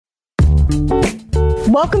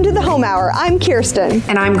Welcome to the Home Hour. I'm Kirsten.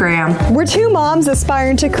 And I'm Graham. We're two moms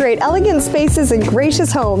aspiring to create elegant spaces and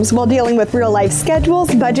gracious homes while dealing with real-life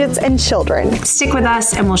schedules, budgets, and children. Stick with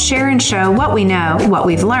us and we'll share and show what we know, what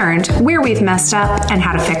we've learned, where we've messed up, and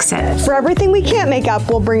how to fix it. For everything we can't make up,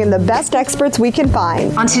 we'll bring in the best experts we can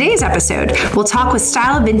find. On today's episode, we'll talk with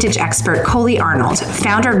style vintage expert Coley Arnold,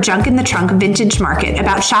 founder of Junk in the Trunk Vintage Market,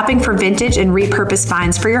 about shopping for vintage and repurposed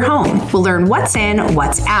finds for your home. We'll learn what's in,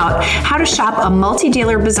 what's out, how to shop a multi-dealer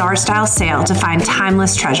bazaar style sale to find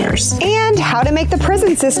timeless treasures, and how to make the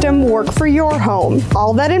prison system work for your home.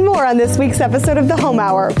 All that and more on this week's episode of the Home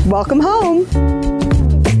Hour. Welcome home.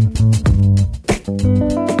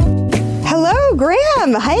 Hello,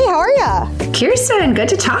 Graham. Hey, how are ya? Kirsten, good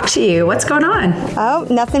to talk to you. What's going on? Oh,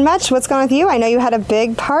 nothing much. What's going on with you? I know you had a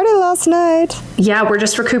big party last night. Yeah, we're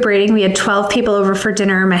just recuperating. We had 12 people over for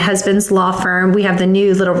dinner. My husband's law firm. We have the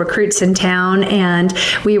new little recruits in town, and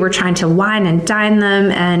we were trying to wine and dine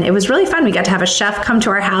them, and it was really fun. We got to have a chef come to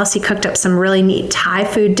our house. He cooked up some really neat Thai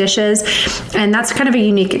food dishes, and that's kind of a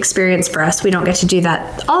unique experience for us. We don't get to do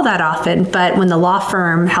that all that often, but when the law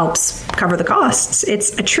firm helps cover the costs,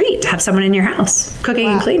 it's a treat to have someone in your house cooking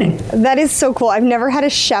and cleaning. That is so cool. I've never had a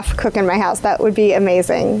chef cook in my house. That would be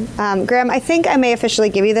amazing. Graham, I think I may officially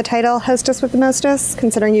give you the title Hostess with the Mostess,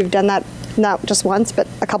 considering you've done that not just once, but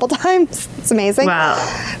a couple times. It's amazing. Wow.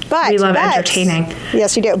 We love entertaining.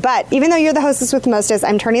 Yes, you do. But even though you're the Hostess with the Mostess,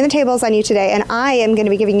 I'm turning the tables on you today, and I am going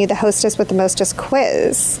to be giving you the Hostess with the Mostess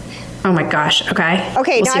quiz. Oh my gosh. Okay.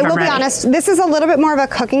 Okay, now I will be honest. This is a little bit more of a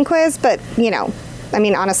cooking quiz, but,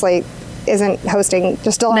 honestly, isn't hosting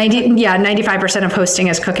just a 95% of hosting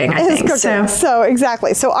is cooking, I think. So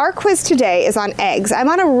exactly. So our quiz today is on eggs. I'm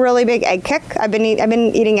on a really big egg kick. I've been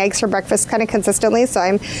eating eggs for breakfast kind of consistently, so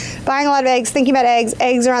I'm buying a lot of eggs, thinking about eggs.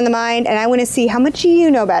 Eggs are on the mind, and I want to see how much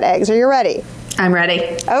you know about eggs. Are you ready? I'm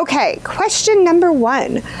ready. Okay, question number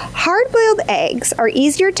 1. Hard-boiled eggs are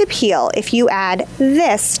easier to peel if you add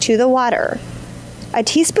this to the water: a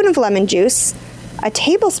teaspoon of lemon juice, a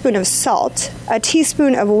tablespoon of salt, a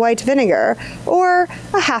teaspoon of white vinegar, or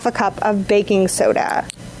a half a cup of baking soda.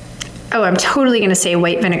 Oh, I'm totally going to say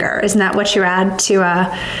white vinegar. Isn't that what you add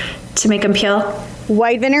to make them peel?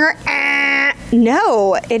 White vinegar?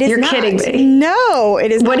 No, it is You're not. Kidding me. No,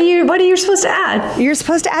 it is not. What are you supposed to add? You're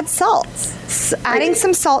supposed to add salt. Adding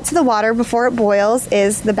some salt to the water before it boils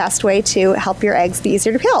is the best way to help your eggs be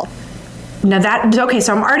easier to peel. Now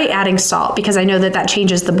so I'm already adding salt because I know that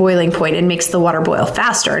changes the boiling point and makes the water boil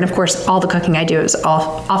faster. And of course, all the cooking I do is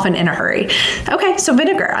often in a hurry. Okay, so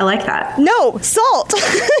vinegar, I like that. No, salt.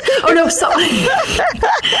 Oh no, salt.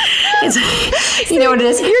 You know what it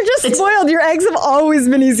is? You're just spoiled. Your eggs have always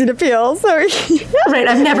been easy to peel. So right,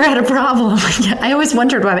 I've never had a problem. I always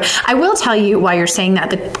wondered why. I will tell you why you're saying that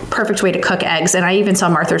the perfect way to cook eggs, and I even saw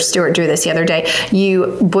Martha Stewart do this the other day.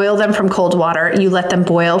 You boil them from cold water, you let them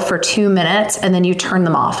boil for 2 minutes, and then you turn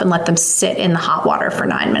them off and let them sit in the hot water for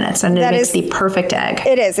 9 minutes, and it makes the perfect egg.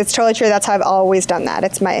 It is. It's totally true. That's how I've always done that.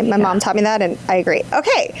 It's my mom taught me that, and I agree.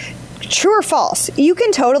 Okay, true or false? You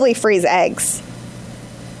can totally freeze eggs.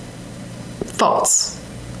 False.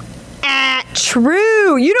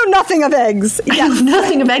 True. You know nothing of eggs. I know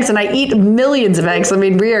nothing of eggs, and I eat millions of eggs. I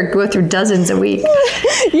mean, we go through dozens a week.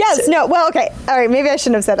 Yes. No. Well, okay. All right. Maybe I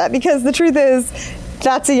shouldn't have said that, because the truth is,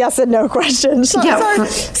 that's a yes and no question. Sorry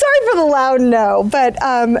for the loud no, but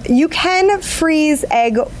you can freeze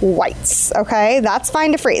egg whites, okay? That's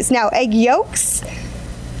fine to freeze. Now, egg yolks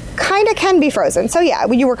kind of can be frozen. So yeah,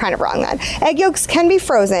 you were kind of wrong then. Egg yolks can be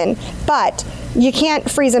frozen, but you can't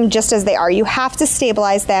freeze them just as they are. You have to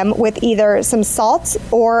stabilize them with either some salt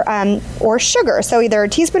or sugar. So either a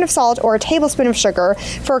teaspoon of salt or a tablespoon of sugar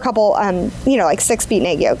for a couple, like 6 beaten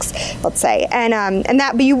egg yolks, let's say. And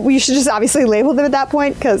that, but you should just obviously label them at that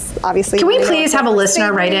point, because obviously. Can we please have a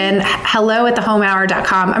listener write in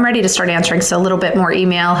hello@thehomehour.com? I'm ready to start answering, so a little bit more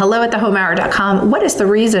email. hello@thehomehour.com. What is the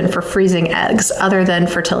reason for freezing eggs other than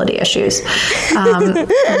fertility issues?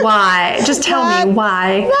 Why? Just tell me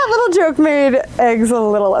why. That little joke made eggs a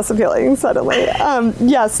little less appealing suddenly.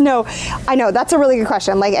 Yes, no, I know, that's a really good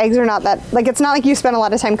question. Like, eggs are not that, like, it's not like you spend a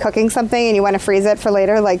lot of time cooking something and you want to freeze it for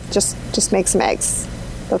later. Like, just make some eggs.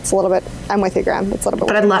 That's a little bit, I'm with you, Graham. It's a little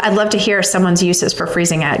bit weird. I'd love to hear someone's uses for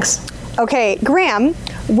freezing eggs. Okay, Graham,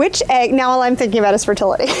 which egg, now all I'm thinking about is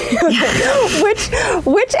fertility.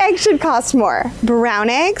 Which egg should cost more, brown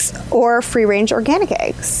eggs or free-range organic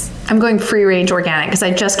eggs? I'm going free-range organic because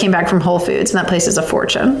I just came back from Whole Foods, and that place is a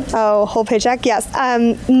fortune. Oh, whole paycheck? Yes.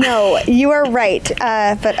 No, you are right.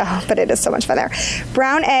 But it is so much fun there.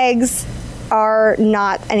 Brown eggs are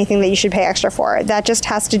not anything that you should pay extra for. That just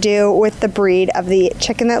has to do with the breed of the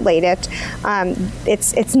chicken that laid it.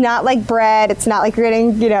 It's not like bread. It's not like you're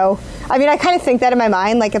getting, I mean, I kind of think that in my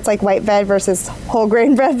mind, like it's like white bread versus whole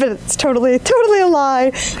grain bread, but it's totally a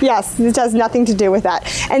lie. Yes, it has nothing to do with that.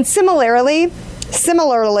 And similarly,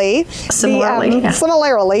 the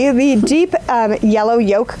deep yellow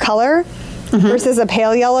yolk color versus a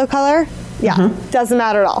pale yellow color, doesn't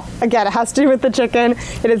matter at all. Again, it has to do with the chicken.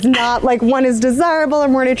 It is not like one is desirable or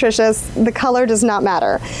more nutritious. The color does not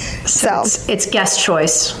matter. So it's guest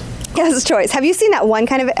choice. Guest choice. Have you seen that one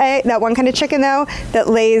kind of egg, that one kind of chicken though, that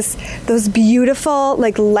lays those beautiful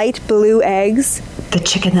like light blue eggs? The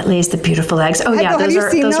chicken that lays the beautiful eggs. Oh yeah, those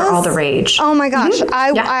are all the rage. Oh my gosh,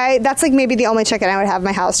 I that's like maybe the only chicken I would have in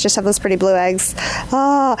my house. Just have those pretty blue eggs.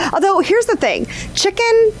 Although here's the thing,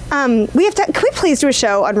 chicken. Can we please do a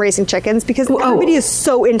show on raising chickens because everybody is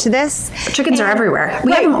so into this. Chickens are everywhere.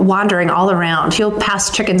 We have them wandering all around. You'll pass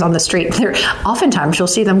chickens on the street. Oftentimes you'll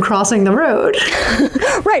see them crossing the road.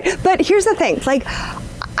 Right, but here's the thing. Like,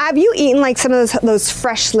 have you eaten like some of those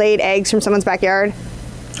fresh laid eggs from someone's backyard?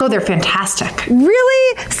 Oh, they're fantastic.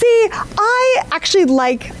 Really? See,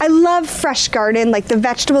 I love fresh garden, like the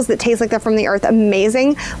vegetables that taste like they're from the earth,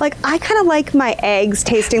 amazing. Like, I kind of like my eggs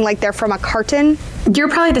tasting like they're from a carton. You're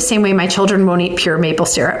probably the same way. My children won't eat pure maple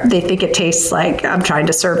syrup. They think it tastes like I'm trying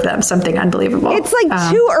to serve them something unbelievable. It's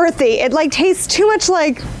like too earthy. It like tastes too much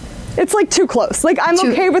like... It's like too close. Like I'm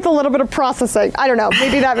okay with a little bit of processing. I don't know.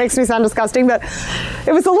 Maybe that makes me sound disgusting, but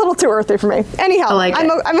it was a little too earthy for me. Anyhow,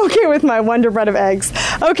 I'm okay with my Wonder Bread of eggs.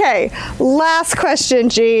 Okay, last question,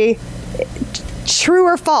 G. True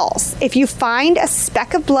or false? If you find a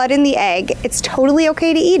speck of blood in the egg, it's totally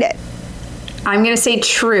okay to eat it. I'm going to say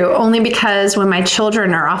true, only because when my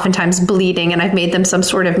children are oftentimes bleeding and I've made them some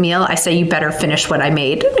sort of meal, I say, you better finish what I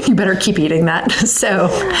made. You better keep eating that. So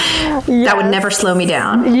that would never slow me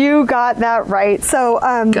down. You got that right. So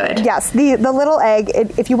good. Yes, the little egg,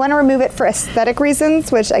 if you want to remove it for aesthetic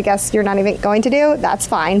reasons, which I guess you're not even going to do, that's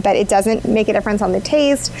fine, but it doesn't make a difference on the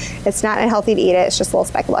taste. It's not unhealthy to eat it. It's just a little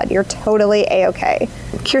speck of blood. You're totally A-okay.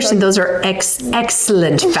 Kirsten, those are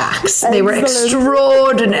excellent facts. They were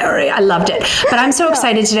extraordinary. I loved it. But I'm so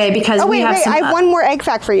excited today because we have some... I have one more egg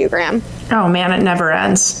fact for you, Graham. Oh man, it never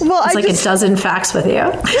ends. Well, it's like a dozen facts with you.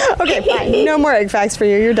 Okay, fine. No more egg facts for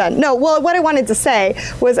you. You're done. No, well, what I wanted to say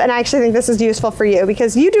was, and I actually think this is useful for you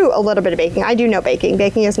because you do a little bit of baking. I do no baking.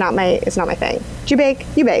 Baking is not my thing. Do you bake?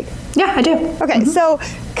 You bake. Yeah, I do. Okay, so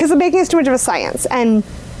because the baking is too much of a science, and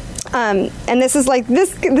this is like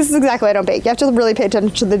this is exactly why I don't bake. You have to really pay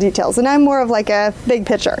attention to the details, and I'm more of like a big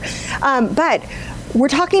picture. But we're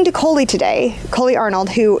talking to Coley today, Coley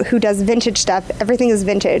Arnold, who does vintage stuff. Everything is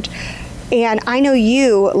vintage. And I know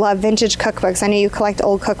you love vintage cookbooks. I know you collect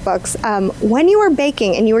old cookbooks. When you are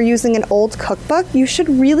baking and you are using an old cookbook, you should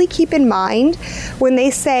really keep in mind when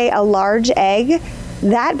they say a large egg,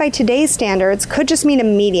 that by today's standards could just mean a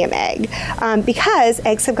medium egg because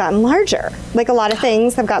eggs have gotten larger. Like a lot of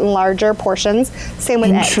things have gotten larger portions. Same with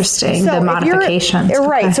eggs. Interesting, the modification.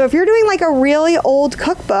 Right. Okay. So if you're doing like a really old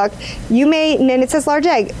cookbook, you may, and it says large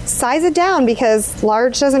egg, size it down because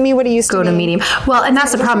large doesn't mean what it used to be. Go to medium. Well, and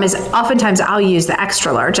that's the problem is oftentimes I'll use the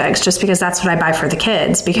extra large eggs just because that's what I buy for the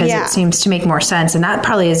kids because it seems to make more sense. And that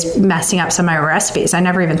probably is messing up some of my recipes. I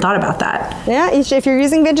never even thought about that. Yeah. If you're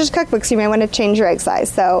using vintage cookbooks, you may want to change your egg size.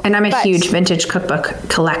 And I'm a huge vintage cookbook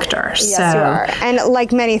collector. Yes, you are. And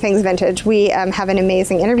like many things vintage, we have an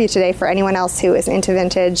amazing interview today for anyone else who is into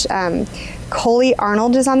vintage. Coley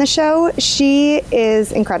Arnold is on the show. She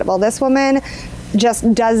is incredible. This woman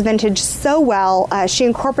just does vintage so well. She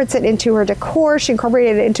incorporates it into her decor. She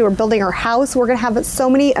incorporated it into her building her house. We're going to have so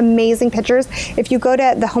many amazing pictures. If you go to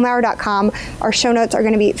thehomehour.com, our show notes are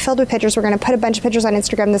going to be filled with pictures. We're going to put a bunch of pictures on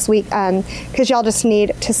Instagram this week because y'all just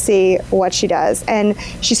need to see what she does. And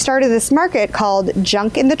she started this market called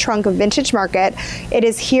Junk in the Trunk Vintage Market. It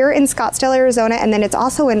is here in Scottsdale, Arizona, and then it's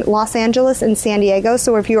also in Los Angeles and San Diego.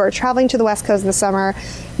 So if you are traveling to the West Coast this summer,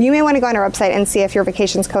 you may want to go on our website and see if your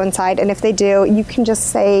vacations coincide. And if they do, you can just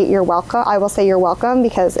say you're welcome. I will say you're welcome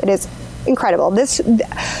because it is incredible.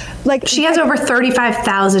 She has over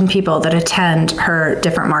 35,000 people that attend her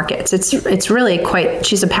different markets. It's really quite,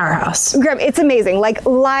 she's a powerhouse. It's amazing. Like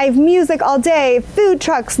live music all day, food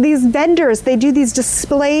trucks, these vendors, they do these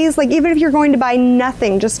displays. Like even if you're going to buy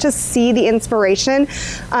nothing, just to see the inspiration,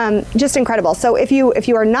 just incredible. So if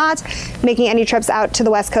you are not making any trips out to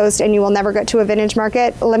the West Coast and you will never go to a vintage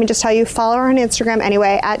market, let me just tell you, follow her on Instagram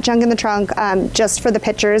anyway, at Junk in the Trunk, just for the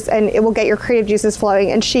pictures, and it will get your creative juices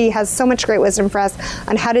flowing. And she has so much great wisdom for us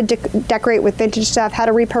on how to decorate with vintage stuff, how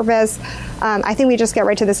to repurpose. I think we just get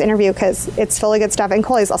right to this interview because it's full of good stuff. And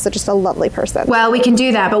Coley's also just a lovely person. Well, we can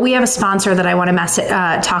do that, but we have a sponsor that I want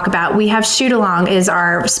to talk about. We have Shoot Along is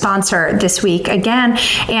our sponsor this week again,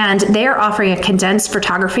 and they are offering a condensed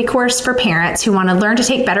photography course for parents who want to learn to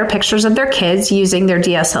take better pictures of their kids using their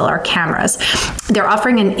DSLR cameras. They're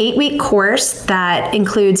offering an 8-week course that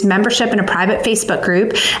includes membership in a private Facebook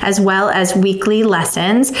group as well as weekly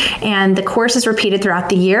lessons, and the course is repeated throughout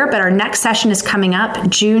the year, but our next session is coming up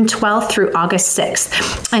June 12th through August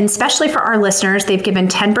 6th. And especially for our listeners, they've given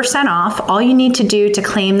 10% off. All you need to do to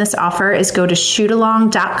claim this offer is go to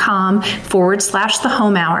shootalong.com/the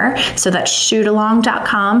home hour. So that's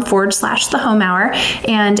shootalong.com/the home hour.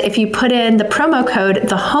 And if you put in the promo code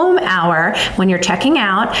the home hour when you're checking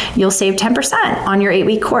out, you'll save 10% on your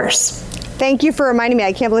 8-week course. Thank you for reminding me.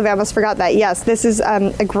 I can't believe I almost forgot that. Yes, this is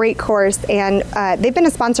a great course, and they've been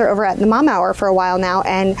a sponsor over at the Mom Hour for a while now,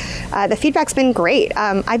 and the feedback's been great.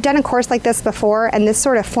 I've done a course like this before, and this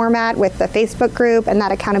sort of format with the Facebook group and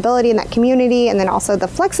that accountability and that community, and then also the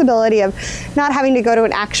flexibility of not having to go to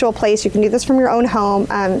an actual place. You can do this from your own home.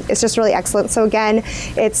 It's just really excellent. So again,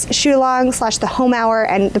 it's shootalong/the home hour,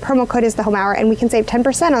 and the promo code is the home hour, and we can save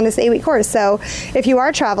 10% on this 8-week course. So if you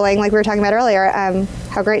are traveling, like we were talking about earlier,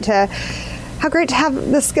 how great to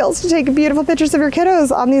have the skills to take beautiful pictures of your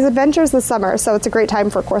kiddos on these adventures this summer. So it's a great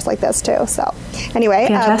time for a course like this too. So anyway,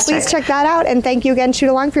 please check that out. And thank you again, Shoot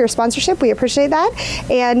Along, for your sponsorship. We appreciate that.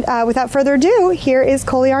 And without further ado, here is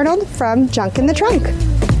Coley Arnold from Junk in the Trunk.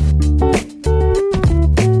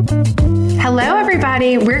 Hello,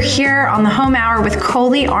 everybody. We're here on the Home Hour with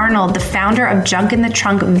Coley Arnold, the founder of Junk in the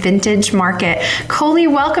Trunk Vintage Market. Coley,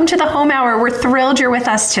 welcome to the Home Hour. We're thrilled you're with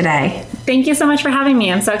us today. Thank you so much for having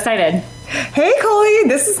me. I'm so excited. Hey, Coley,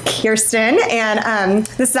 this is Kirsten, and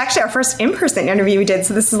this is actually our first in-person interview we did,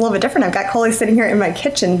 so this is a little bit different. I've got Coley sitting here in my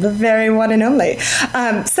kitchen, the very one and only.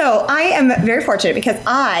 So I am very fortunate because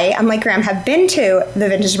I, unlike Graham, have been to the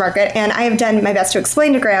vintage market, and I have done my best to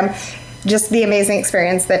explain to Graham just the amazing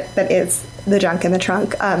experience that is the Junk in the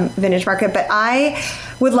Trunk vintage market. But I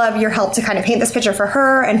would love your help to kind of paint this picture for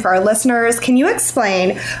her and for our listeners. Can you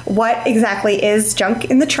explain what exactly is Junk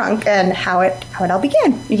in the Trunk and how it all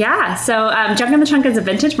began? Yeah, so Junk in the Trunk is a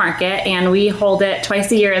vintage market, and we hold it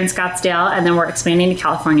twice a year in Scottsdale, and then we're expanding to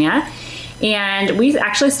California. And we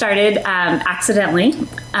actually started accidentally,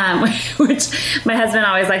 which my husband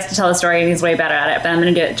always likes to tell the story, and he's way better at it, but I'm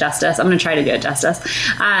going to do it justice. I'm going to try to do it justice.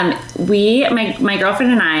 My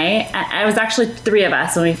girlfriend and I was actually 3 of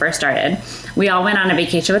us when we first started. We all went on a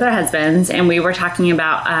vacation with our husbands, and we were talking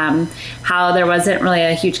about how there wasn't really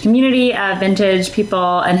a huge community of vintage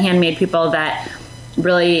people and handmade people that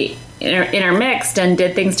really intermixed and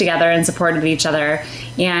did things together and supported each other.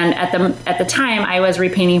 And at the time, I was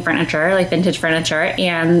repainting furniture, like vintage furniture,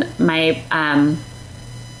 and my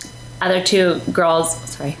other 2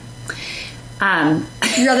 girls,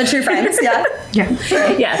 your other 2 friends, yeah.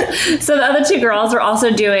 Yes. So the other 2 girls were also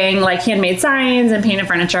doing like handmade signs and painted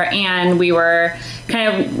furniture, and we were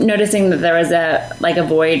kind of noticing that there was a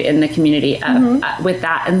void in the community with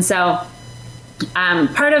that. And so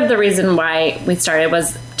part of the reason why we started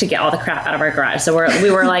was to get all the crap out of our garage. So we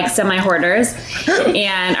were like semi-hoarders,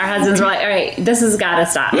 and our husbands were like, all right, this has got to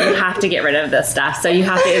stop. You have to get rid of this stuff. So you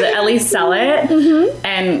have to at least sell it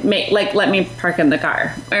and let me park in the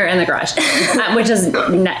car or in the garage, which has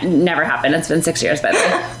never happened. It's been 6 years, by the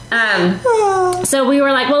way. So we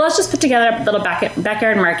were like, well, let's just put together a little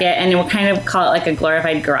backyard market, and we'll kind of call it like a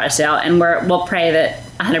glorified garage sale, and we'll pray that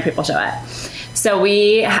 100 people show up. So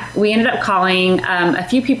we ended up calling a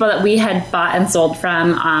few people that we had bought and sold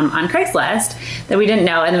from on Craigslist that we didn't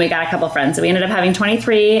know, and then we got a couple friends. So we ended up having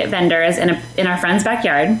 23 vendors in our friend's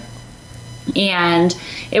backyard, and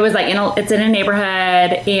it was like it's in a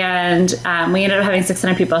neighborhood, and we ended up having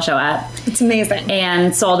 600 people show up. It's amazing.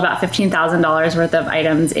 And sold about $15,000 worth of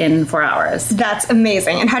items in 4 hours. That's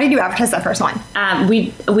amazing. And how did you advertise that first one?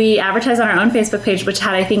 We advertised on our own Facebook page, which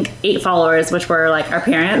had, I think, 8 followers, which were like our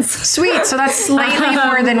parents. Sweet. So that's slightly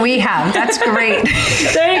more than we have. That's great.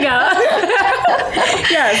 There you go.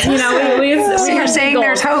 Yes. So you're saying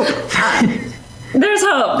there's hope. There's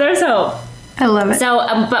hope. There's hope. I love it. So,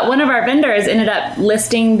 but one of our vendors ended up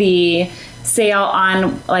listing the sale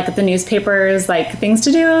on like the newspapers, like things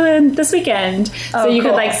to do this weekend. So you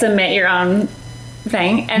could like submit your own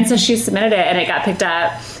thing. And so she submitted it, and it got picked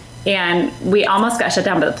up, and we almost got shut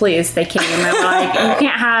down by the police. They came and were like, you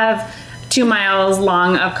can't have 2 miles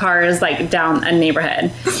long of cars like down a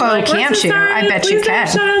neighborhood. Oh, can't you? I bet you can.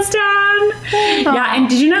 Shut us down. Yeah, and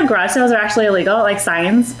did you know garage sales are actually illegal? Like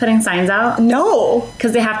putting signs out? No.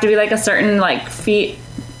 Because they have to be like a certain like feet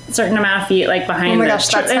certain amount of feet like behind. Oh my gosh,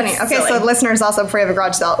 that's funny. Okay, silly. so listeners, also before you have a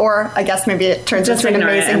garage sale, or I guess maybe it turns Just into an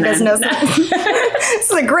ignore it amazing and business. then-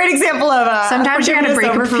 This is a great example of Sometimes you're going to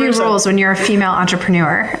break a few rules when you're a female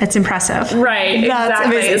entrepreneur. It's impressive. Right, That's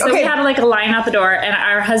exactly. amazing. So we had like a line out the door, and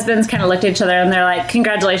our husbands kind of looked at each other and they're like,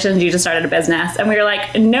 "Congratulations, you just started a business." And we were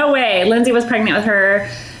like, "No way." Lindsay was pregnant with her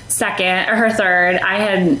second or her third. I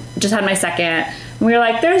had just had my second. And we were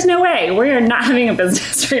like, "There's no way. We are not having a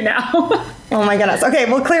business right now." Oh my goodness. Okay,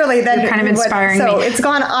 well clearly then You're kind of inspiring so me. it's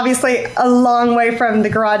gone obviously a long way from the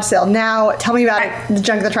garage sale. Now tell me about the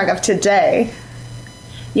Junk in the Trunk of today.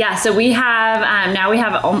 Yeah, so we have now we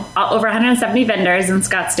have over 170 vendors in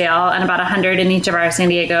Scottsdale and about 100 in each of our San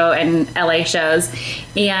Diego and LA shows,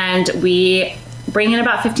 and we bring in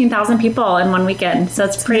about 15,000 people in one weekend. So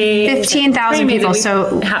it's pretty 15,000 pretty people. amazing.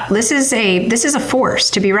 So this is a force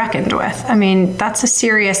to be reckoned with. I mean, that's some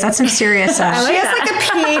serious. She has like a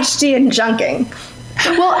PhD in junking.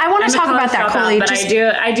 Well, I want to talk about that, Coley. But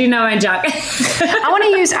I do know my junk. I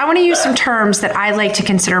want to use some terms that I like to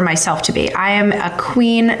consider myself to be. I am a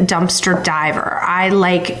queen dumpster diver. I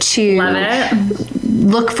like to Love it.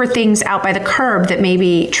 look for things out by the curb that may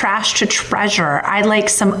be trash to treasure. I like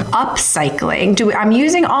some upcycling. I'm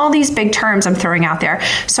using all these big terms I'm throwing out there.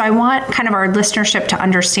 So I want kind of our listenership to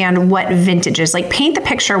understand what vintage is. Like, paint the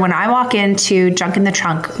picture when I walk into Junk in the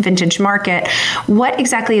Trunk Vintage Market. What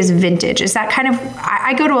exactly is vintage? Is that kind of,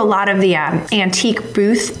 I go to a lot of the antique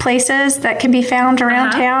booth places that can be found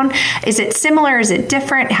around town. Is it similar? Is it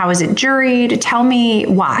different? How is it juried? Tell me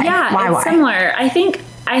why. Yeah, why? Similar. I think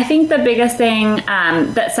the biggest thing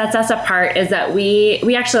that sets us apart is that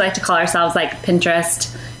we actually like to call ourselves like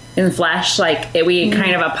Pinterest in flesh. Like we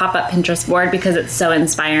kind of a pop-up Pinterest board because it's so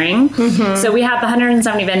inspiring. So we have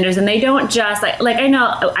 170 vendors, and they don't just like I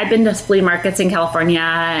know I've been to flea markets in California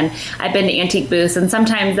and I've been to antique booths, and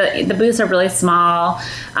sometimes the booths are really small.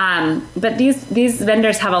 But these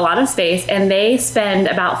vendors have a lot of space, and they spend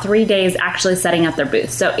about 3 days actually setting up their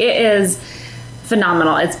booths. So it is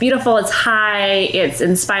phenomenal. It's beautiful. It's high. It's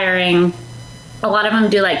inspiring. A lot of them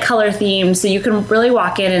do like color themes, so you can really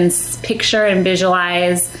walk in and picture and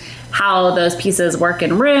visualize how those pieces work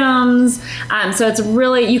in rooms. So it's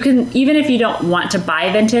really, you can, even if you don't want to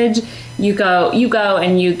buy vintage, you go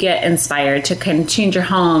and you get inspired to kind of change your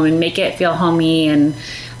home and make it feel homey, and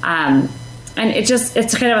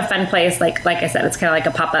it's kind of a fun place. Like I said, it's kind of like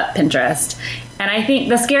a pop-up Pinterest. And I think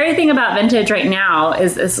the scary thing about vintage right now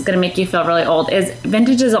is going to make you feel really old, is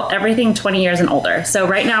vintage is everything 20 years and older. So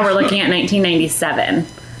right now we're looking at 1997.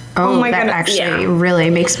 Oh my goodness. That actually really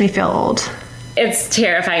makes me feel old. It's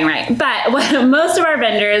terrifying, right? But most of our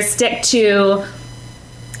vendors stick to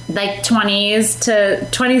like 20s to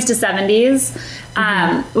 70s,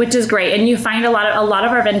 which is great. And you find a lot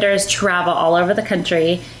of our vendors travel all over the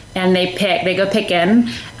country. And they go picking,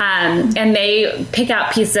 and they pick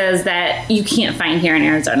out pieces that you can't find here in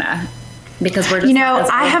Arizona because we're just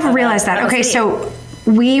I have realized that. Okay, so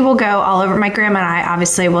we will go all over. My grandma and I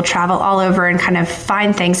obviously will travel all over and kind of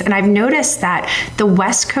find things. And I've noticed that the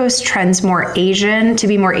West Coast trends more Asian, to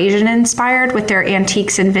be more Asian inspired with their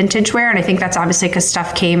antiques and vintage wear. And I think that's obviously because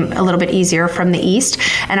stuff came a little bit easier from the East.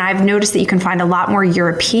 And I've noticed that you can find a lot more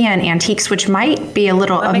European antiques, which might be a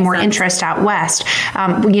little of more interest out West.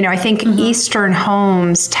 I think Eastern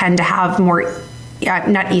homes tend to have more,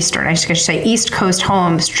 not Eastern, I should say East Coast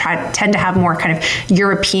homes tend to have more kind of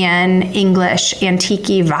European, English,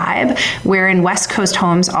 antique-y vibe, wherein West Coast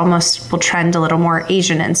homes almost will trend a little more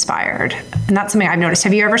Asian inspired. And that's something I've noticed.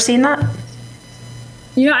 Have you ever seen that?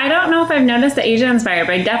 I don't know if I've noticed the Asian inspired,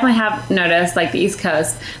 but I definitely have noticed like the East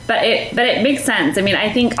Coast. But it makes sense. I mean,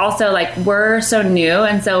 I think also like we're so new,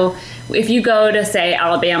 and so if you go to say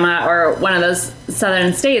Alabama or one of those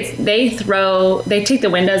southern states, they take the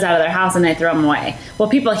windows out of their house and they throw them away. Well,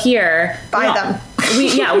 people here buy them. We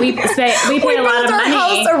pay a lot of money.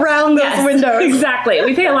 House around those windows. Exactly.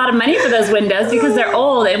 We pay a lot of money for those windows because they're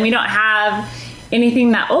old and we don't have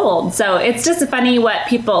anything that old. So it's just funny what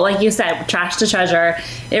people, like you said, trash to treasure.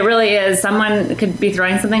 It really is. Someone could be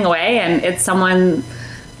throwing something away, and it's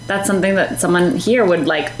that's something that someone here would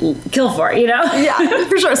like kill for, Yeah,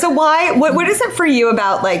 for sure. So what is it for you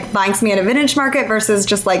about like buying something at a vintage market versus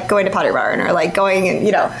just like going to Pottery Barn or like going and,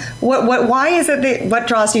 why is it what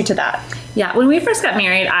draws you to that? Yeah, when we first got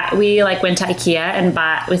married, we went to IKEA and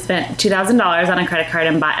we spent $2,000 on a credit card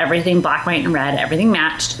and bought everything black, white, and red. Everything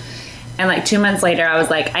matched. And like 2 months later, I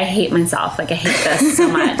was like, I hate myself. Like, I hate this so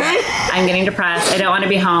much. I'm getting depressed. I don't want to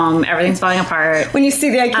be home. Everything's falling apart. When you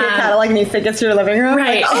see the IKEA catalog and you think it's your living room,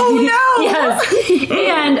 right? Like, oh no! Yes.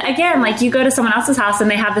 And again, like you go to someone else's house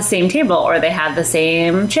and they have the same table or they have the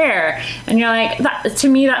same chair, and you're like, to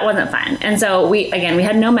me, that wasn't fun. And so we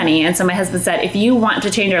had no money, and so my husband said, if you want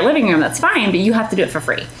to change our living room, that's fine, but you have to do it for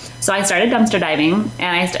free. So I started dumpster diving,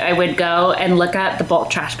 and I would go and look up the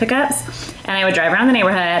bulk trash pickups, and I would drive around the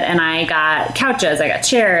neighborhood, and I got couches, I got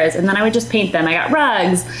chairs, and then I would just paint them. I got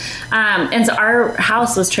rugs. And so our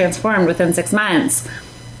house was transformed within 6 months.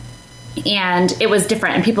 And it was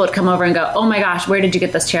different, and people would come over and go, oh my gosh, where did you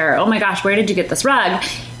get this chair? Oh my gosh, where did you get this rug?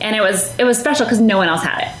 And it was special because no one else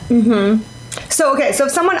had it. Mm-hmm. So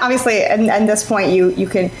if someone, obviously, at this point, you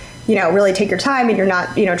can, really take your time, and you're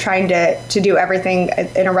not, trying to do everything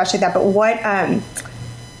in a rush like that. But what,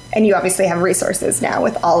 and you obviously have resources now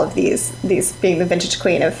with all of these being the vintage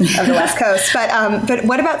queen of the West Coast. But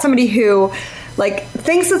what about somebody who, like,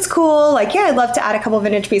 thinks it's cool? Like, yeah, I'd love to add a couple of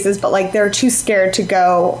vintage pieces, but like they're too scared to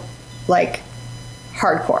go, like,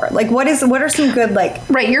 hardcore. Like, what are some good, like,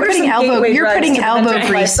 right? You're putting elbow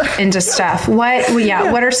grease into stuff. What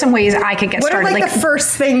are some ways I could get started? What are like the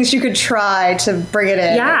first things you could try to bring it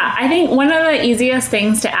in? Yeah, I think one of the easiest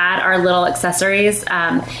things to add are little accessories.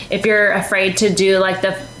 If you're afraid to do like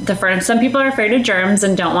the furniture, some people are afraid of germs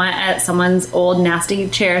and don't want someone's old nasty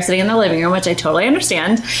chair sitting in the living room, which I totally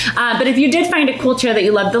understand. But if you did find a cool chair that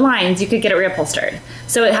you love the lines, you could get it reupholstered.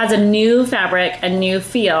 So it has a new fabric, a new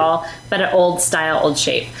feel, but an old style, old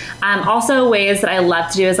shape. Also, ways that I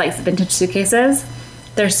love to do is like vintage suitcases.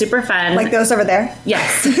 They're super fun. Like those over there?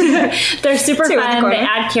 Yes. They're super fun. They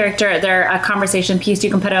add character. They're a conversation piece.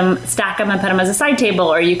 You can stack them and put them as a side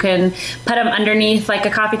table, or you can put them underneath like a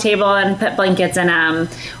coffee table and put blankets in them.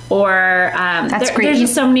 Or that's great. There's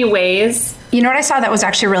just so many ways. You know what I saw that was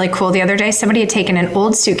actually really cool the other day? Somebody had taken an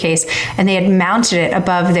old suitcase and they had mounted it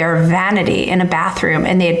above their vanity in a bathroom,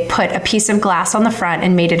 and they had put a piece of glass on the front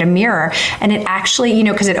and made it a mirror. And it actually,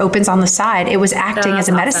 because it opens on the side, it was acting as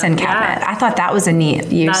a medicine cabinet. Yeah. I thought that was a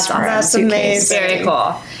neat use for a suitcase. Amazing. Very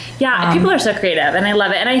cool. Yeah, people are so creative, and I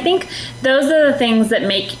love it. And I think those are the things that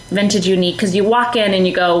make vintage unique, because you walk in and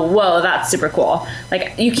you go, whoa, that's super cool.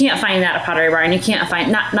 Like, you can't find that at Pottery Barn. You can't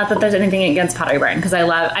find, not that there's anything against Pottery Barn, because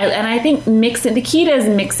I think mixing, the key to is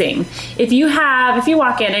mixing. If you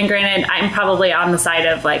walk in, and granted, I'm probably on the side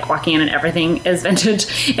of like walking in and everything is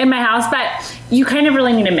vintage in my house, but you kind of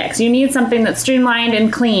really need a mix. You need something that's streamlined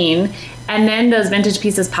and clean, and then those vintage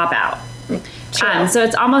pieces pop out. Sure. So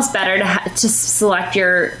it's almost better to select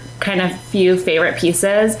your kind of few favorite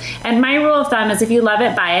pieces. And my rule of thumb is if you love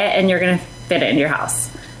it, buy it, and you're going to fit it into your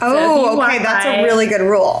house. Oh, okay. That's a really good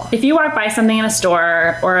rule. If you walk by something in a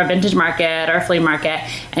store or a vintage market or a flea market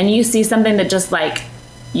and you see something that just like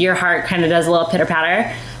your heart kind of does a little pitter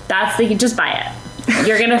patter, you just buy it.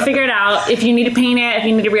 You're going to figure it out. If you need to paint it, if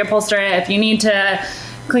you need to reupholster it, if you need to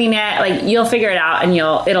clean it, like, you'll figure it out, and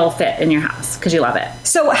it'll fit in your house because you love it.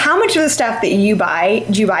 So how much of the stuff that you buy,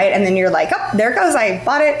 do you buy it and then you're like, oh, there it goes, I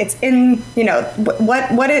bought it, it's in,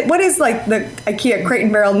 what is like the IKEA crate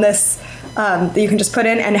and barrel-ness that you can just put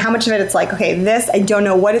in, and how much of it it's like, okay, this, I don't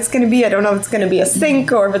know what it's going to be. I don't know if it's going to be a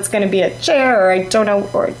sink or if it's going to be a chair, or I don't know,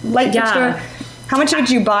 or light fixture. How much of it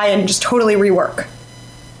do you buy and just totally rework?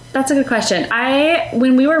 That's a good question.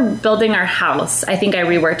 When we were building our house, I think I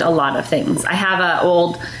reworked a lot of things. I have an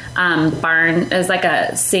old barn. It was like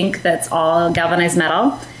a sink that's all galvanized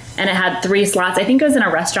metal, and it had 3 slots. I think it was in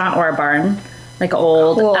a restaurant or a barn, like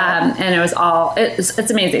old. Cool. And it was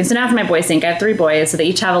it's amazing. So now it's my boy sink. I have 3 boys, so they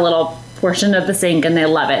each have a little portion of the sink, and they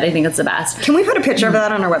love it. They think it's the best. Can we put a picture of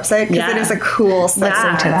that on our website? Because it is a cool link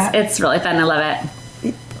to that. It's really fun. I love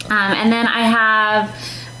it. And then I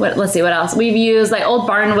have... let's see what else. We've used like old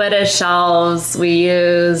barnwood as shelves. We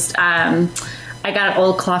used, I got an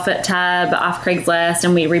old clawfoot tub off Craigslist,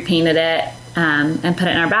 and we repainted it and put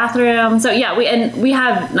it in our bathroom. So yeah, we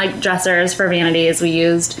have like dressers for vanities. We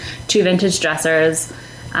used 2 vintage dressers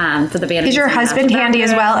for the vanities. Is your husband handy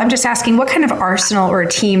as well? I'm just asking, what kind of arsenal or a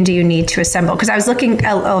team do you need to assemble? Because I was looking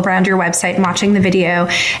around your website and watching the video,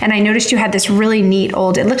 and I noticed you had this really neat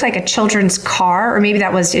old, it looked like a children's car, or maybe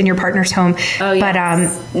that was in your partner's home. Oh,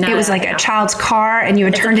 yes. But it was like a child's car, and you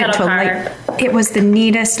had turned it into a light. It was the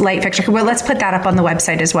neatest light fixture. Well, let's put that up on the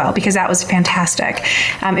website as well, because that was fantastic.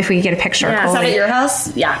 If we could get a picture. Yeah. Is that at your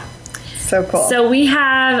house? Yeah. So cool. So we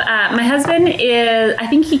have, my husband I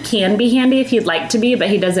think he can be handy if he'd like to be, but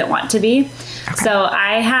he doesn't want to be. Okay. So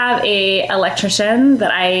I have a electrician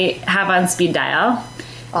that I have on speed dial.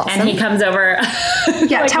 Awesome. And he comes over.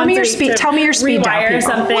 Yeah, like tell me your speed dial. Or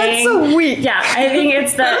something. Once a week. Yeah, I think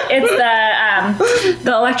it's the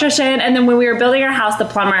the electrician. And then when we were building our house, the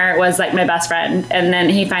plumber was like my best friend. And then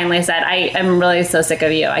he finally said, I am really so sick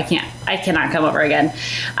of you. I cannot come over again.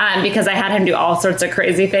 Because I had him do all sorts of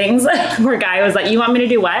crazy things. Poor guy was like, you want me to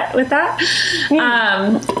do what with that?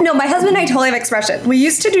 No, my husband and I totally have expression. We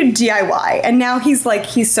used to do DIY, and now he's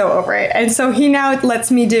so over it. And so he now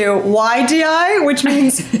lets me do YDI, which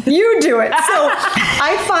means you do it. So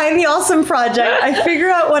I find the awesome project, I figure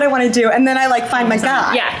out what I want to do, and then I like find my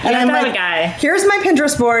guy. Yeah, and I'm like, like, a guy. Here's my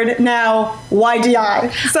Pinterest board, now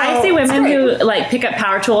YDI. So I see women who like pick up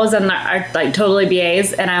power tools and are like totally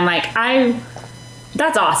BAs, and I'm like,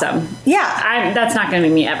 that's awesome. Yeah. That's not going to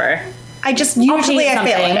be me ever. I just usually I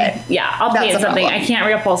fail at it. Yeah, I'll paint something. I can't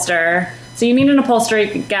reupholster. So you need an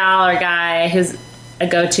upholstery gal or guy who's a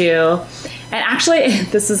go-to. And actually,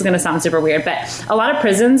 this is going to sound super weird, but a lot of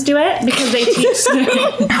prisons do it because they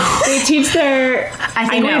teach their. I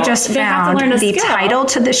think we just found the title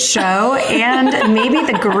to the show and maybe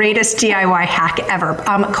the greatest DIY hack ever.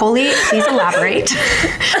 Coley, please elaborate.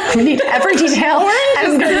 We need every detail.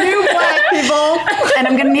 I'm going to do black people. And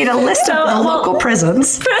I'm going to need a list of the local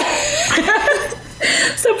prisons.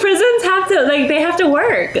 So prisons they have to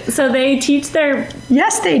work. So they teach their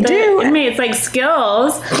inmates like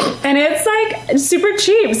skills, and it's like super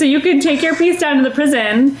cheap. So you can take your piece down to the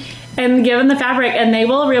prison and give them the fabric, and they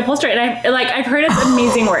will reupholster it. And I've heard it's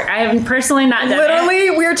amazing work. I have personally not done it.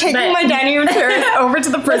 Literally, we're taking my dining room chairs over to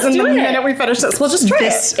the prison the minute we finish this. We'll just try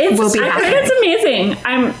it. I've heard it's amazing.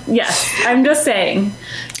 I'm just saying.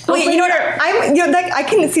 Wait, you know what? I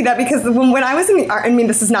can see that because when I was in the army, I mean,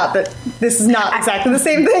 this is not exactly the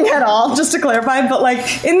same thing at all, just to clarify, but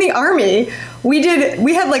like in the army, we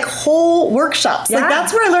had like whole workshops. Yeah. Like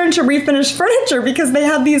that's where I learned to refinish furniture because they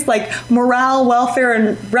had these like morale, welfare,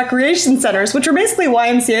 and recreation centers, which are basically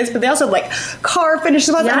YMCAs, but they also had like car finishes,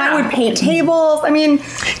 and I would paint tables. I mean,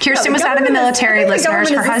 Kirsten was out in the military, listeners.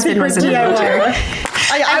 Her husband was in the military.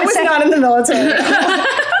 I was not in the military.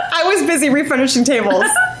 I was busy refinishing tables.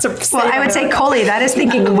 I would say, Coley, that is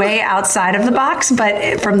thinking way outside of the box,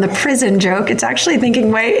 but from the prison joke, it's actually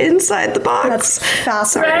thinking way inside the box. That's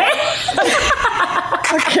fascinating. Right?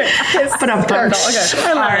 Okay. But I'm burnt.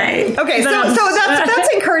 All right. Okay, so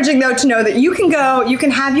that's encouraging, though, to know that you can go, you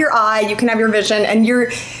can have your eye, you can have your vision, and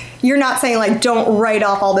you're not saying like don't write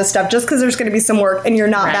off all this stuff just because there's going to be some work, and you're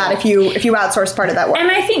not bad if you outsource part of that work. And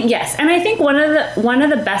I think one of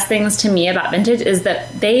the best things to me about vintage is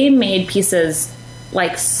that they made pieces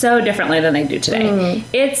like so differently than they do today.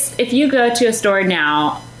 It's if you go to a store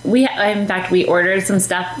now. In fact, we ordered some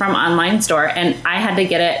stuff from online store, and I had to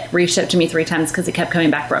get it reshipped to me 3 times because it kept coming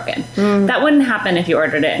back broken. That wouldn't happen if you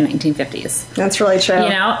ordered it in 1950s. That's really true. You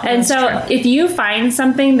know, and so if you find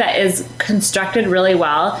something that is constructed really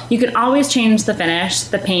well, you can always change the finish,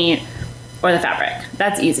 the paint, or the fabric.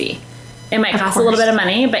 That's easy. It might cost a little bit of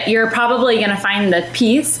money, but you're probably going to find the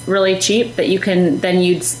piece really cheap that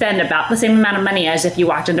you'd spend about the same amount of money as if you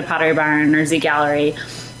walked into Pottery Barn or Z Gallery.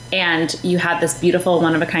 And you have this beautiful,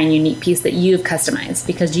 one-of-a-kind, unique piece that you've customized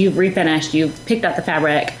because you've refinished, you've picked out the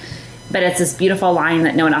fabric, but it's this beautiful line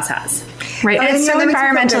that no one else has. Right, and it's so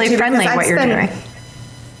environmentally friendly what you're doing.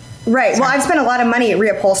 Right. Well, I've spent a lot of money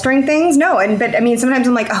reupholstering things. But I mean, sometimes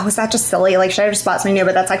I'm like, oh, is that just silly? Like, should I have just bought something new?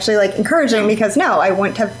 But that's actually like encouraging because no, I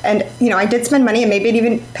wouldn't have. And I did spend money, and maybe it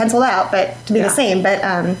even penciled out, but to be the same. But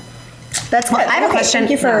that's good. I have a question.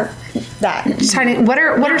 Thank you for that. What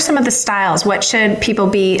are some of the styles? What should people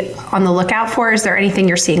be on the lookout for? Is there anything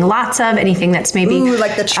you're seeing lots of? Anything that's maybe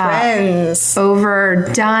like the trends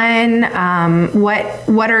overdone?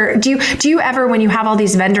 Do you ever, when you have all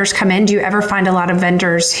these vendors come in, do you ever find a lot of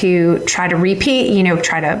vendors who try to repeat?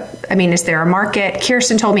 Is there a market?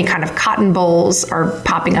 Kirsten told me kind of cotton bowls are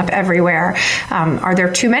popping up everywhere. Are there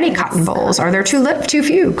too many cotton bowls? Are there too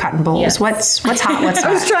few cotton bowls? Yes. What's hot? What's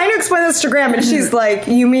I was trying to explain this to Graham, and she's like,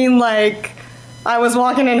 you mean like I was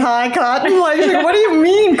walking in high cotton? Like, what do you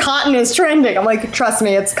mean cotton is trending? I'm like, trust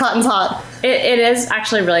me, cotton's hot. It is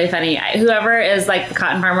actually really funny. Whoever is like the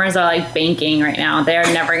cotton farmers are like banking right now. They're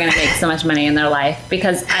never going to make so much money in their life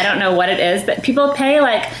because I don't know what it is, but people pay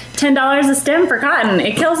like $10 a stem for cotton.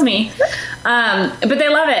 It kills me. But they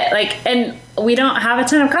love it. Like, and we don't have a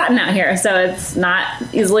ton of cotton out here, so it's not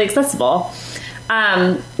easily accessible.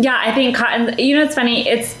 I think cotton, it's funny.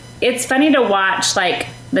 It's funny to watch like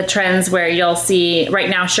the trends where you'll see right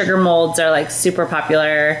now sugar molds are like super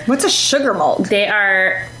popular. What's a sugar mold? They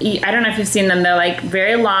are, I don't know if you've seen them. They're like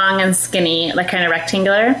very long and skinny, like kind of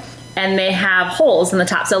rectangular. And they have holes in the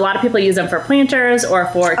top. So a lot of people use them for planters or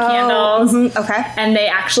for candles. Mm-hmm. Okay. And they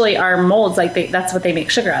actually are molds. Like that's what they make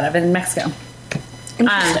sugar out of in Mexico.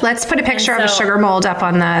 Let's put a picture of a sugar mold up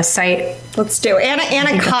on the site. Let's do it. And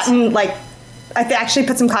a cotton, like actually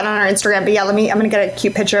put some cotton on our Instagram, but yeah, I'm going to get a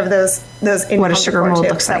cute picture of those in what a sugar mold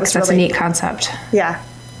looks like. That's really a neat concept. Yeah.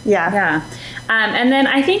 And then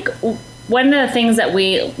I think one of the things that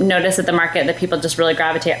we notice at the market that people just really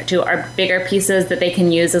gravitate to are bigger pieces that they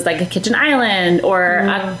can use as like a kitchen island or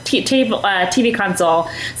a TV console,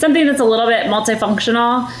 something that's a little bit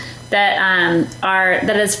multifunctional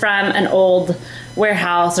that is from an old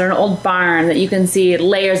warehouse or an old barn that you can see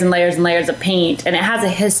layers and layers and layers of paint, and it has a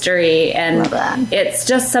history, and it's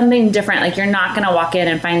just something different. Like, you're not going to walk in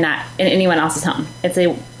and find that in anyone else's home. It's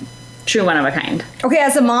a true one of a kind. Okay,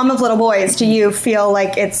 as a mom of little boys, do you feel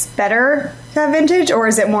like it's better to have vintage, or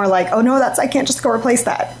is it more like, oh no, I can't just go replace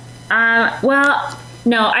that? Well,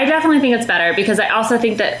 no, I definitely think it's better, because I also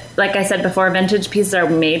think that, like I said before, vintage pieces are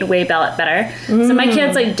made way better. So my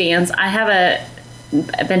kids like dance. I have a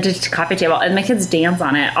vintage coffee table, and my kids dance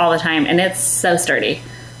on it all the time, and it's so sturdy.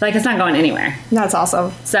 Like, it's not going anywhere. That's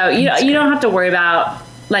awesome. So you don't have to worry about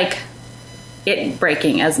like it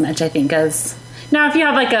breaking as much, I think, as now if you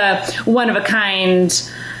have like a one of a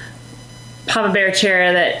kind Papa Bear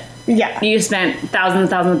chair that you spent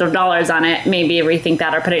thousands of dollars on it, maybe rethink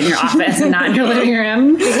that, or put it in your office and not in your living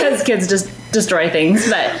room, because kids just destroy things.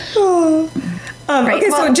 But so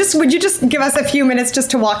would you just give us a few minutes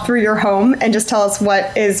just to walk through your home and just tell us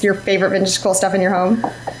what is your favorite vintage cool stuff in your home?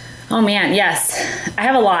 Oh man, yes, I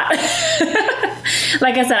have a lot.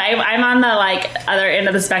 Like I said, I'm on the other end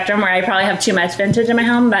of the spectrum where I probably have too much vintage in my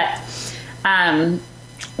home. But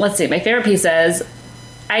let's see, my favorite pieces.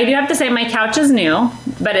 I do have to say my couch is new,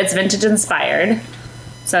 but it's vintage inspired.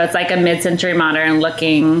 So it's like a mid-century modern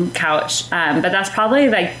looking couch. But that's probably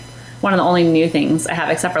like one of the only new things I have,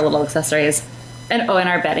 except for little accessories. And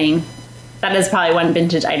our bedding. That is probably one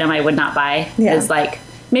vintage item I would not buy. Is like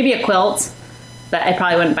maybe a quilt. But I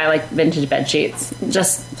probably wouldn't buy like vintage bed sheets.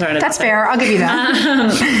 Just throwing it. That's fair. I'll give you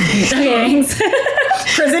that. Okay, thanks.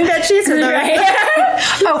 Prison bed sheets, right?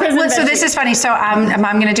 So this is funny. So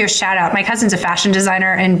I'm going to do a shout out. My cousin's a fashion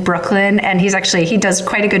designer in Brooklyn, and he does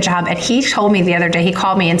quite a good job. And he told me the other day, he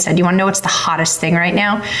called me and said, "You want to know what's the hottest thing right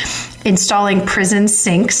now? Installing prison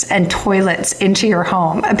sinks and toilets into your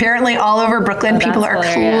home." Apparently, all over Brooklyn, people are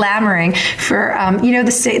clamoring for,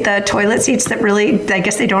 the toilet seats that really, I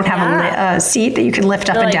guess they don't have a seat that you can lift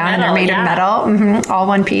up and down, and they're made of metal, all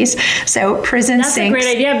one piece. So prison sinks. That's a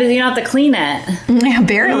great idea, because you don't have to clean it. Yeah,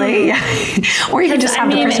 barely. Yeah. Or you can just have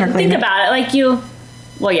the person clean it. Think about it,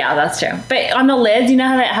 well, yeah, that's true. But on the lids, you know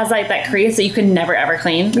how it has like that crease that you can never ever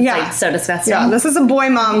clean? It's like so disgusting. Yeah, this is a boy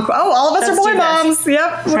mom. Oh, all of us are boy moms.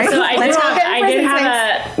 Yep. Right. So I did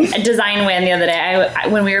have a design win the other day.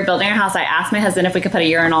 When we were building our house, I asked my husband if we could put a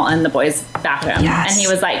urinal in the boys' bathroom. Yes. And he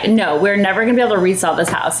was like, no, we're never going to be able to resell this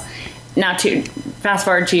house. Now, fast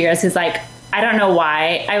forward 2 years, he's like, I don't know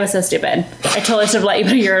why. I was so stupid. I totally should have let you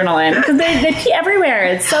put a urinal in, because they pee everywhere.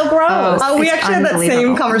 It's so gross. We actually had that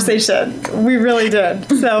same conversation. We really did.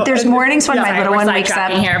 So there's mornings when my little one wakes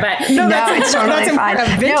up here, but no, it's totally fine.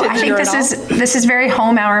 No, I think this is very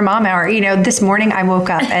home hour, mom hour. This morning I woke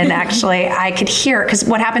up and actually I could hear, because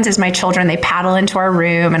what happens is my children, they paddle into our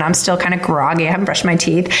room and I'm still kind of groggy. I haven't brushed my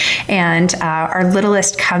teeth, and our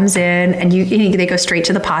littlest comes in and they go straight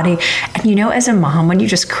to the potty. And as a mom, when you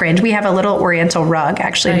just cringe, we have a little Oriental rug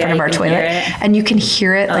actually in front of our toilet, and you can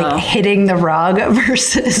hear it like hitting the rug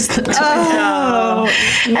versus the toilet.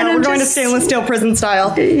 And we're going to stainless steel prison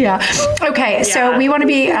style. Yeah. Okay. So we want to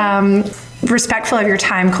be respectful of your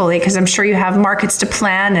time, Coley, because I'm sure you have markets to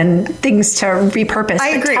plan and things to repurpose.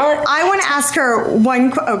 I agree. I want to ask her one.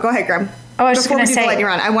 Go ahead, Graham. I was just going to say. We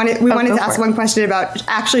wanted to ask one question about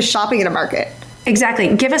actually shopping at a market.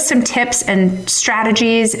 Exactly. Give us some tips and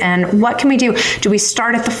strategies, and what can we do? Do we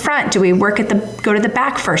start at the front? Do we go to the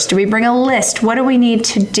back first? Do we bring a list? What do we need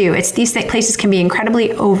to do? These places can be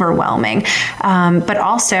incredibly overwhelming, but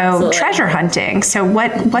also treasure hunting. So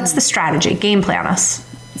what's the strategy? Game plan us.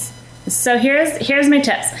 So here's my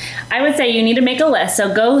tips. I would say you need to make a list.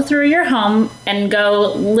 So go through your home and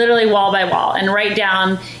go literally wall by wall and write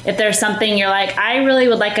down if there's something you're like, I really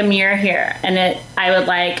would like a mirror here, and I would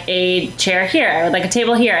like a chair here, I would like a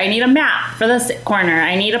table here, I need a map for this corner,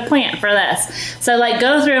 I need a plant for this. So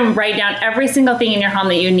go through and write down every single thing in your home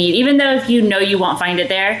that you need, even though if you won't find it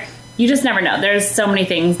there. You just never know. There's so many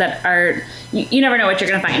things that are, you never know what you're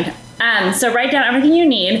going to find. So write down everything you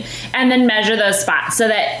need and then measure those spots, so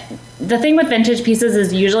that the thing with vintage pieces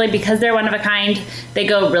is usually because they're one of a kind, they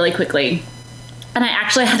go really quickly. And I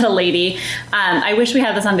actually had a lady, I wish we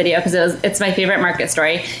had this on video because it's my favorite market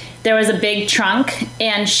story. There was a big trunk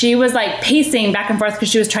and she was like pacing back and forth because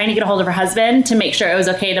she was trying to get a hold of her husband to make sure it was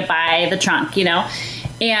okay to buy the trunk,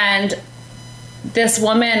 And this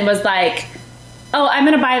woman was like, oh, I'm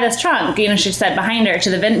going to buy this trunk. You know, she said behind her to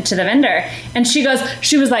the vendor. And she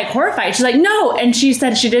was like horrified. She's like, no. And she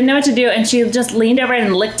said she didn't know what to do. And she just leaned over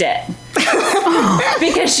and licked it.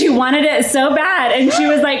 Because she wanted it so bad, and she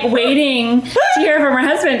was like waiting to hear from her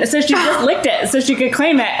husband, so she just licked it so she could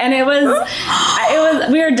claim it. And it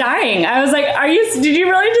was we were dying. I was like, did you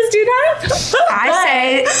really just do that? I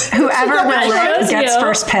say whoever will lick gets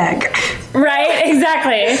first pick. Right,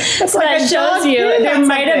 exactly. So that shows you there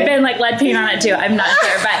might have been like lead paint on it too. I'm not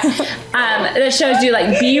sure, but that shows you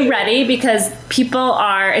like be ready, because people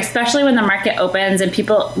are, especially when the market opens and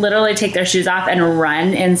people literally take their shoes off and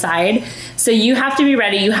run inside. So you have to be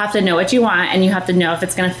ready. You have to know what you want, and you have to know if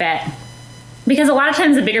it's going to fit. Because a lot of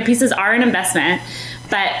times the bigger pieces are an investment,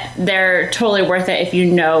 but they're totally worth it if you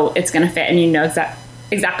know it's going to fit and you know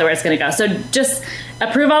exactly where it's going to go. So just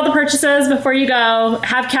approve all the purchases before you go,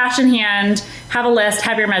 have cash in hand, have a list,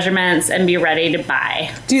 have your measurements, and be ready to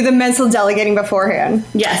buy. Do the mental delegating beforehand.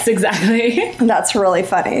 Yes, exactly. That's really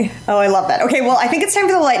funny. Oh, I love that. Okay, well, I think it's time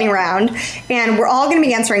for the lightning round, and we're all going to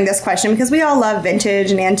be answering this question because we all love vintage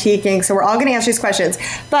and antiquing, so we're all going to answer these questions.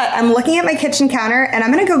 But I'm looking at my kitchen counter, and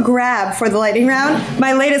I'm going to go grab, for the lightning round,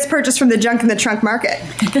 my latest purchase from the Junk in the Trunk Market.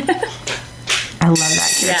 I love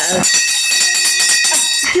that. Yes.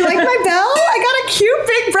 Do you like my bell? I got a cute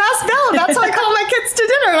big brass bell. That's how I call my kids to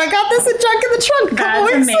dinner. And I got this at Junk in the Trunk a couple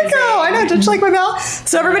weeks ago. I know. Did you like my bell?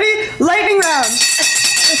 So everybody, lightning round.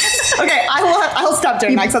 Okay, I'll stop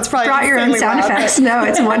doing that because that's probably brought your own sound effects. No,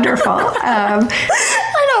 it's wonderful. I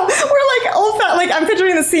know. We're like old fat. Like I'm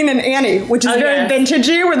picturing the scene in Annie, which is very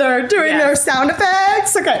vintagey, where they're doing their sound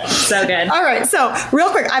effects. Okay, so good. All right. So real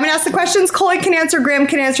quick, I'm gonna ask the questions. Chloe can answer, Graham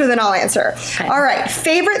can answer, then I'll answer. Okay. All right.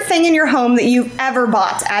 Favorite thing in your home that you've ever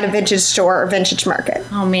bought at a vintage store or vintage market?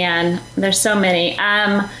 Oh man, there's so many.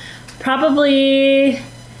 Probably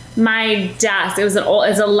my desk. It's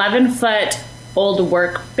 11-foot old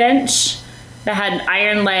workbench that had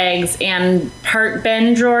iron legs and part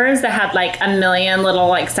bin drawers that had like a million little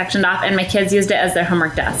like sectioned off, and my kids used it as their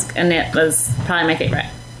homework desk, and it was probably my favorite.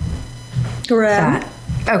 Correct.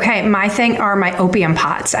 Okay, my thing are my opium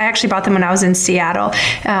pots. I actually bought them when I was in Seattle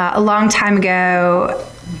a long time ago.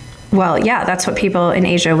 Well, yeah, that's what people in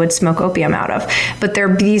Asia would smoke opium out of. But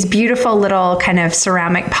they're these beautiful little kind of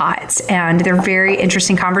ceramic pots, and they're very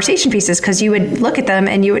interesting conversation pieces because you would look at them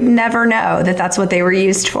and you would never know that that's what they were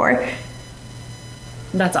used for.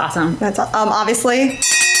 That's awesome. That's obviously.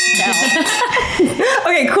 No.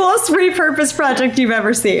 Okay, coolest repurpose project you've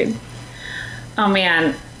ever seen? Oh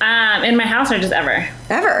man, in my house or just ever?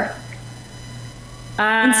 Ever.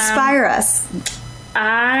 Inspire us.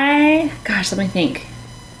 Let me think.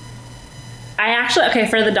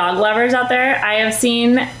 For the dog lovers out there, I have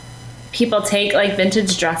seen people take like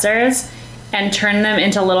vintage dressers and turn them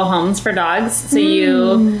into little homes for dogs. So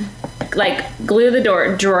you like glue the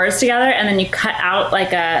drawers together, and then you cut out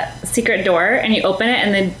like a secret door, and you open it,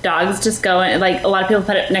 and the dogs just go in. Like a lot of people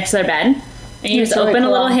put it next to their bed, and you just open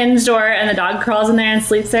a little hinge door, and the dog crawls in there and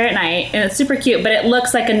sleeps there at night, and it's super cute. But it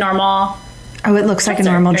looks like a normal. Oh, it looks like a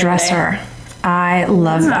normal dresser. I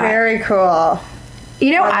love that. Very cool.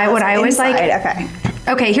 You know, what I always like.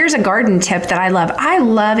 Okay, here's a garden tip that I love. I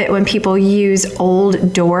love it when people use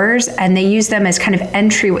old doors and they use them as kind of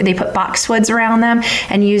entry. They put boxwoods around them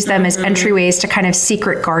and use them as entryways to kind of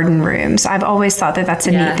secret garden rooms. I've always thought that that's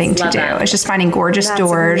a neat thing to do. It's just finding gorgeous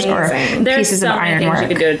doors or pieces of ironwork. There's so many things you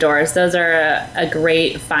can do with doors. Those are a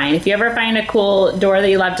great find. If you ever find a cool door that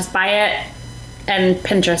you love, just buy it and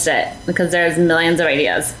Pinterest it, because there's millions of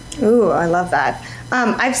ideas. Ooh, I love that.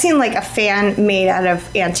 I've seen like a fan made out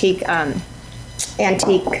of antique,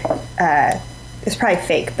 it's probably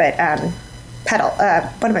fake, but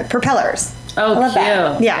propellers. Oh, I love cute.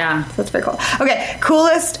 That. Yeah, that's very cool. Okay,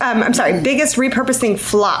 biggest repurposing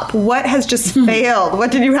flop. What has just failed? What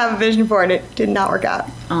did you have a vision for and it did not work out?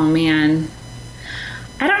 Oh man,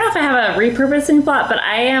 I don't know if I have a repurposing flop, but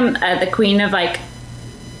I am the queen of like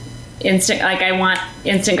instant. Like I want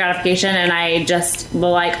instant gratification, and I just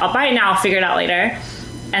will I'll buy it now, I'll figure it out later.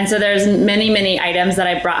 And so there's many items that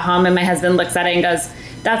I brought home, and my husband looks at it and goes,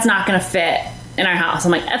 "That's not going to fit in our house."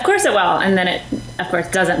 I'm like, "Of course it will," and then it, of course,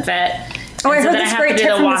 doesn't fit. Oh, I heard this great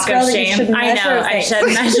tip from Australia. I know, I should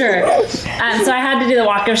measure. So I had to do the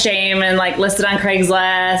walk of shame and list it on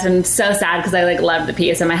Craigslist, and so sad because I loved the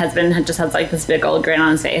piece, and my husband just has this big old grin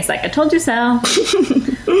on his face, I told you so.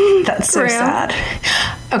 That's so sad.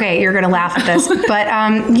 Okay, you're going to laugh at this, but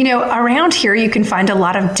around here you can find a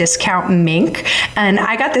lot of discount mink, and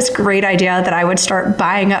I got this great idea that I would start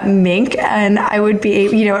buying up mink, and I would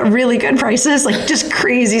be, at really good prices, like just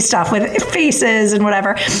crazy stuff with faces and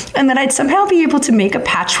whatever, and then I'd somehow be able to make a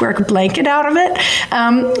patchwork blanket out of it.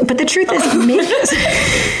 But the truth is, mink is,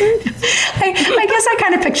 I guess I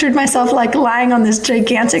kind of pictured myself like lying on this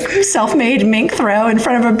gigantic self-made mink throw in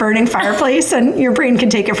front of a burning fireplace, and your brain can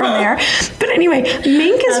take it from there. But anyway,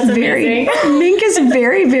 mink is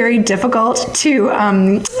very, very difficult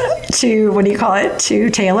to to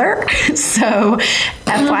tailor. So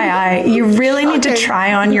FYI, you really need to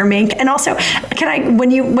try on your mink. And also,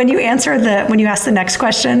 when you ask the next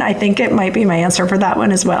question, I think it might be my answer for that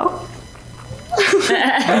one as well.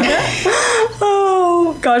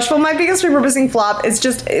 Oh gosh, well, my biggest repurposing flop is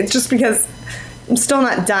it's just because I'm still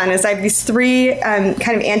not done, is I have these 3 kind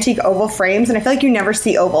of antique oval frames, and I feel like you never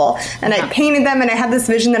see oval. And I painted them, and I had this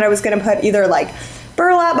vision that I was going to put either like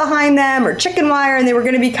burlap behind them or chicken wire, and they were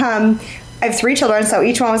going to become, I have 3 children, so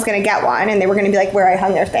each one was going to get one, and they were going to be like where I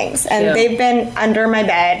hung their things. And they've been under my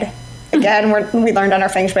bed. Again, we learned on our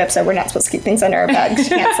Feng Shui episode we're not supposed to keep things under our bed because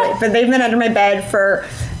you can't sleep. But they've been under my bed for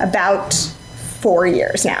about 4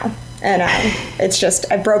 years now. And it's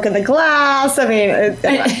just, I've broken the glass. I mean,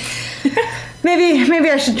 maybe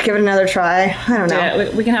I should give it another try. I don't know.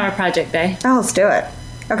 Yeah, we can have a project day. Oh, let's do it.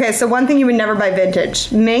 Okay, so one thing you would never buy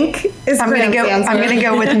vintage. Mink is I'm gonna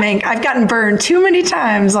go with mink. I've gotten burned too many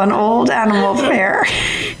times on old animal fare.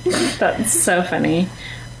 That's so funny.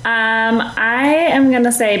 I am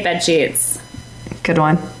gonna say bed sheets. Good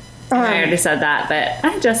one. I already said that, but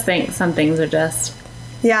I just think some things are just...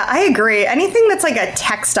 Yeah, I agree. Anything that's like a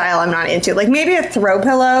textile I'm not into. Like maybe a throw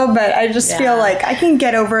pillow, but I just feel like I can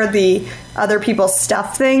get over the other people's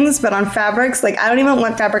stuff things, but on fabrics, like I don't even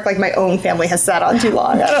want fabric like my own family has sat on too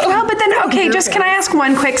long. Well, but then, okay, just can I ask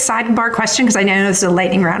one quick sidebar question? Because I know this is a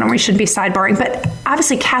lightning round and we should be sidebarring, but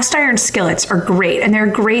obviously cast iron skillets are great, and they're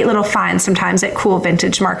great little finds sometimes at cool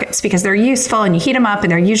vintage markets because they're useful and you heat them up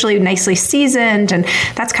and they're usually nicely seasoned, and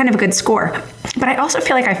that's kind of a good score. But I also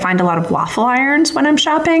feel like I find a lot of waffle irons when I'm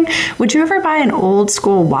shopping. Would you ever buy an old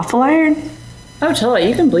school waffle iron? Oh, totally.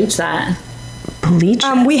 You can bleach that. Bleach?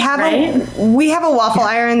 We have a waffle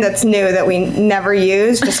iron that's new that we never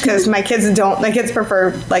use just because my kids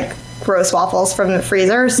prefer like gross waffles from the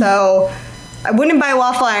freezer. So I wouldn't buy a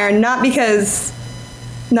waffle iron, not because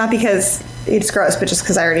it's gross, but just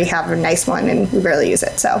because I already have a nice one and we barely use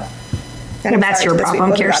it. So that's your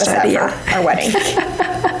problem, Kirsten. Our wedding.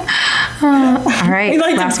 All right,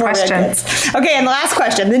 last question. Okay, and the last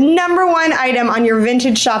question. The number 1 item on your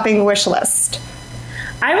vintage shopping wish list.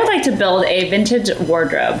 I would like to build a vintage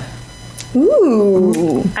wardrobe.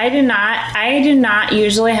 Ooh. I do not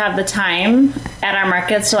usually have the time at our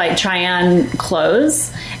markets to like try on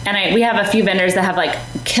clothes. And we have a few vendors that have like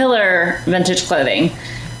killer vintage clothing.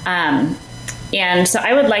 And so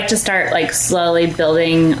I would like to start like slowly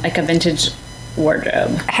building like a vintage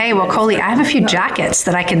wardrobe. Hey, well, Coley, I have a few jackets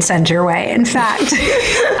that I can send your way. In fact, okay,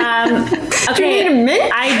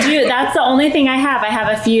 I do. That's the only thing I have. I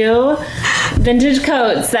have a few vintage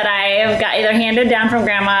coats that I have got either handed down from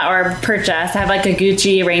grandma or purchased. I have like a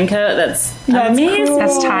Gucci raincoat that's amazing. Cool.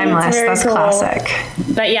 That's timeless. That's cool. Classic.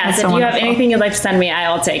 But yes, if you have anything you'd like to send me, I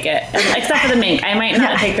will take it. Except for the mink. I might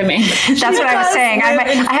not take the mink. That's what I was saying.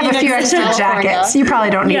 I have a few extra jackets. You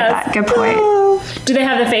probably don't need that. Good point. Do they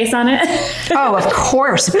have the face on it? Oh, of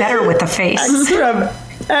course. Better with the face.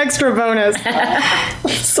 Extra bonus.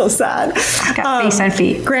 So sad. I got face and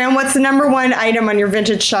feet. Graham, what's the number 1 item on your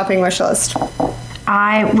vintage shopping wish list?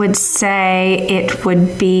 I would say it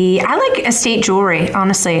would be, I like estate jewelry,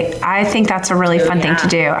 honestly. I think that's a really fun thing to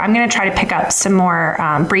do. I'm going to try to pick up some more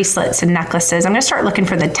bracelets and necklaces. I'm going to start looking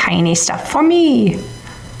for the tiny stuff for me.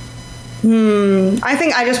 I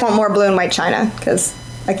think I just want more blue and white china because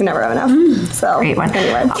I can never have enough. So great one.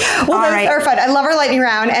 Anyway, well, those are fun. I love our lightning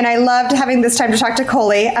round, and I loved having this time to talk to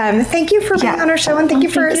Coley. Thank you for being on our show, and thank you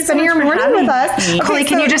for spending your morning with us. Okay, Coley,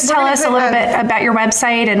 can you just tell us a little bit about your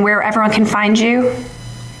website and where everyone can find you?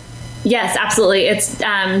 Yes, absolutely. It's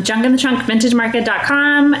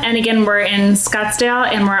junkintheTrunkVintageMarket.com. And again, we're in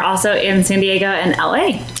Scottsdale, and we're also in San Diego and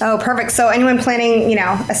LA. Oh, perfect. So anyone planning,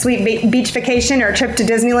 a sweet beach vacation or a trip to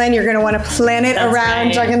Disneyland, you're going to want to plan it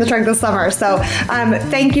around Junk in the Trunk this summer. So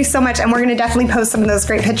thank you so much. And we're going to definitely post some of those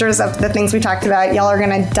great pictures of the things we talked about. Y'all are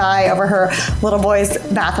going to die over her little boy's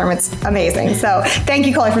bathroom. It's amazing. So thank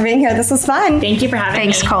you, Coley, for being here. This was fun. Thank you for having me.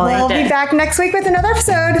 Thanks, Coley. We'll be back next week with another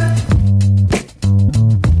episode.